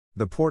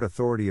The Port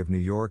Authority of New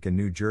York and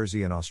New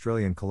Jersey and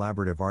Australian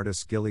collaborative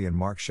artists Gilly and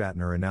Mark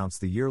Shatner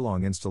announced the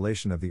year-long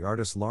installation of the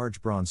artists'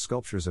 large bronze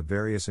sculptures of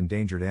various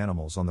endangered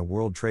animals on the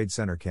World Trade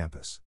Center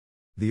campus.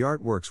 The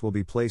artworks will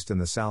be placed in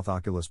the South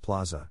Oculus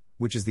Plaza,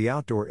 which is the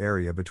outdoor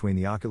area between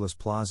the Oculus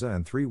Plaza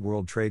and 3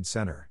 World Trade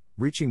Center,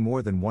 reaching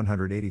more than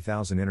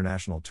 180,000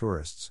 international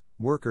tourists,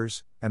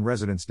 workers, and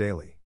residents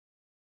daily.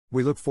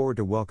 "We look forward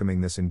to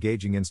welcoming this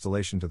engaging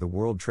installation to the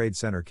World Trade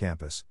Center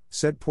campus,"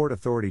 said Port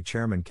Authority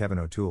Chairman Kevin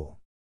O'Toole.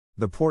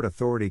 The Port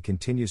Authority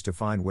continues to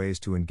find ways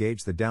to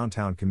engage the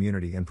downtown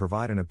community and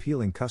provide an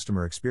appealing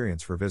customer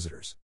experience for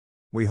visitors.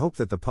 We hope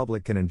that the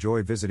public can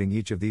enjoy visiting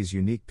each of these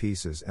unique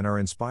pieces and are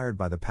inspired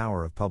by the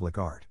power of public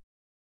art.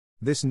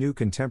 This new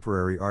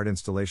contemporary art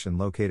installation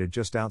located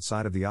just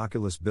outside of the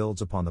Oculus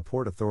builds upon the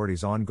Port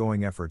Authority's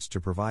ongoing efforts to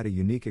provide a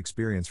unique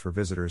experience for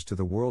visitors to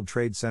the World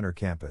Trade Center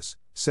campus,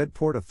 said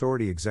Port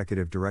Authority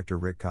Executive Director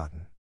Rick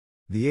Cotton.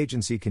 The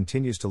agency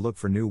continues to look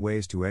for new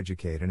ways to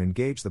educate and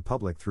engage the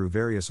public through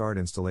various art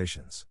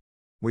installations.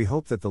 We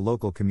hope that the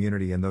local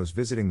community and those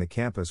visiting the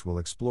campus will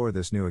explore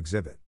this new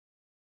exhibit.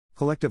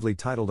 Collectively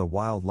titled A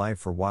Wild Life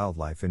for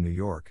Wildlife in New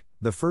York,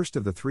 the first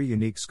of the 3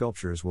 unique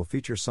sculptures will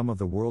feature some of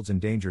the world's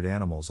endangered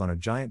animals on a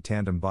giant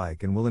tandem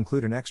bike and will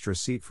include an extra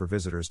seat for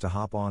visitors to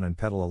hop on and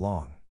pedal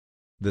along.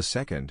 The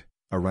second,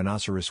 a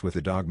rhinoceros with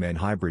a dogman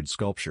hybrid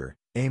sculpture,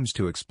 aims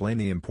to explain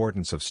the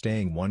importance of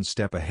staying one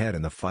step ahead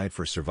in the fight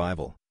for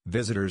survival.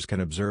 Visitors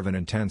can observe an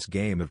intense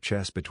game of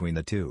chess between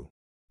the two.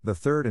 The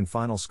third and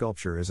final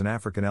sculpture is an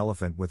African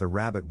elephant with a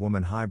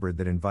rabbit-woman hybrid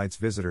that invites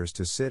visitors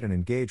to sit and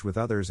engage with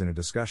others in a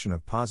discussion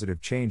of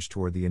positive change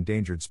toward the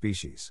endangered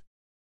species.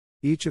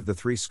 Each of the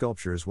 3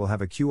 sculptures will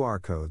have a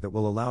QR code that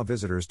will allow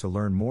visitors to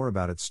learn more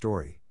about its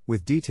story,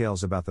 with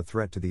details about the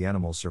threat to the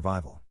animal's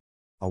survival.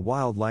 A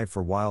Wild Life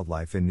for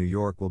Wildlife in New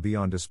York will be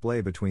on display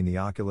between the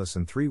Oculus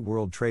and 3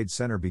 World Trade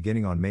Center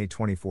beginning on May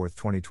 24,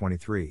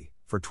 2023,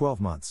 for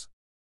 12 months.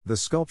 The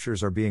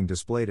sculptures are being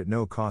displayed at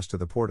no cost to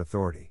the Port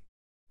Authority.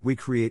 We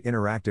create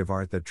interactive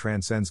art that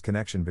transcends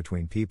connection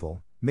between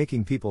people,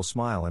 making people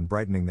smile and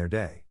brightening their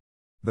day.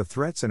 The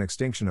threats and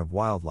extinction of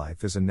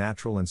wildlife is a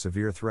natural and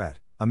severe threat,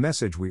 a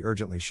message we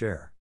urgently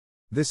share.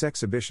 This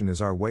exhibition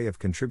is our way of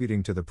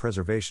contributing to the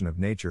preservation of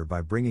nature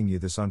by bringing you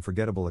this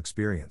unforgettable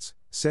experience,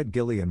 said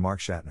Gilly and Mark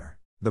Shatner.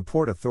 The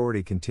Port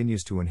Authority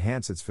continues to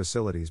enhance its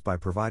facilities by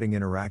providing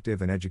interactive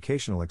and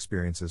educational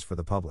experiences for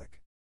the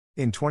public.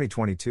 In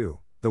 2022,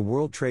 the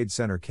World Trade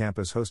Center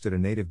campus hosted a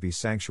native bee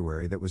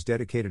sanctuary that was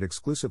dedicated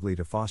exclusively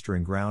to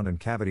fostering ground and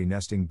cavity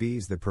nesting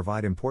bees that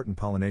provide important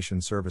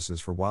pollination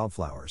services for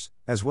wildflowers,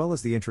 as well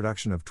as the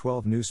introduction of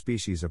 12 new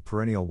species of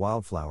perennial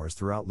wildflowers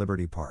throughout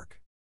Liberty Park.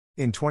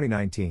 In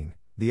 2019,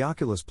 the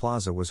Oculus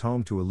Plaza was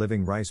home to a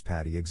living rice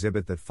paddy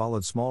exhibit that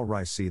followed small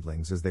rice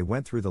seedlings as they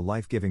went through the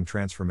life-giving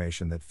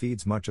transformation that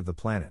feeds much of the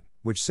planet,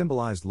 which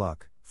symbolized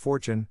luck,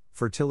 fortune,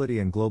 fertility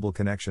and global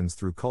connections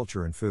through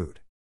culture and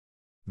food.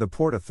 The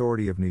Port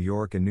Authority of New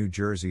York and New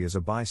Jersey is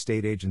a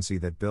bi-state agency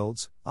that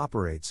builds,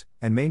 operates,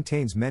 and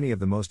maintains many of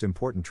the most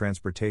important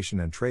transportation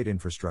and trade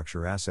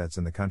infrastructure assets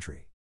in the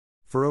country.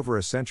 For over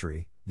a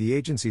century, the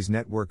agency's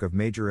network of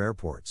major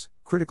airports,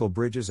 critical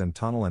bridges and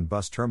tunnel and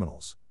bus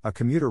terminals, a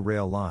commuter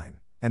rail line,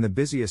 and the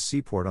busiest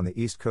seaport on the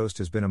East Coast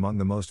has been among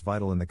the most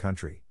vital in the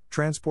country,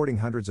 transporting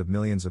hundreds of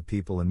millions of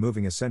people and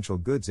moving essential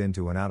goods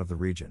into and out of the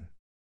region.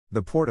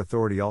 The Port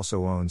Authority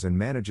also owns and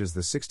manages the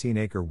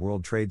 16-acre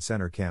World Trade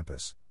Center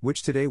campus,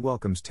 which today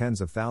welcomes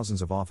tens of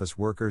thousands of office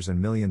workers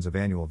and millions of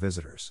annual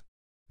visitors.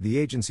 The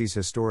agency's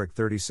historic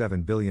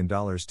 $37 billion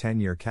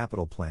 10-year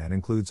capital plan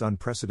includes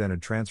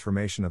unprecedented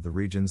transformation of the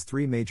region's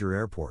 3 major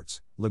airports,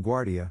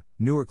 LaGuardia,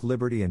 Newark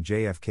Liberty and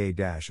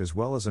JFK- as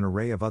well as an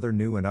array of other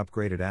new and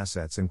upgraded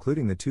assets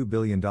including the $2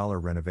 billion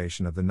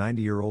renovation of the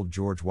 90-year-old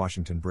George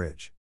Washington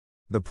Bridge.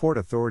 The Port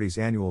Authority's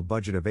annual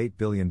budget of $8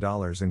 billion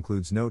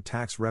includes no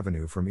tax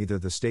revenue from either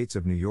the states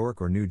of New York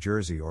or New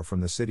Jersey or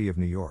from the City of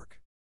New York.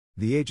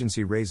 The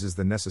agency raises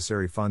the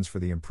necessary funds for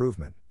the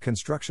improvement,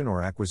 construction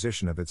or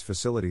acquisition of its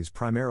facilities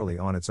primarily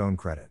on its own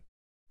credit.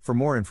 For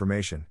more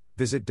information,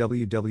 visit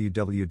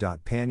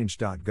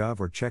www.panyinch.gov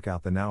or check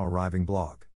out the now arriving blog.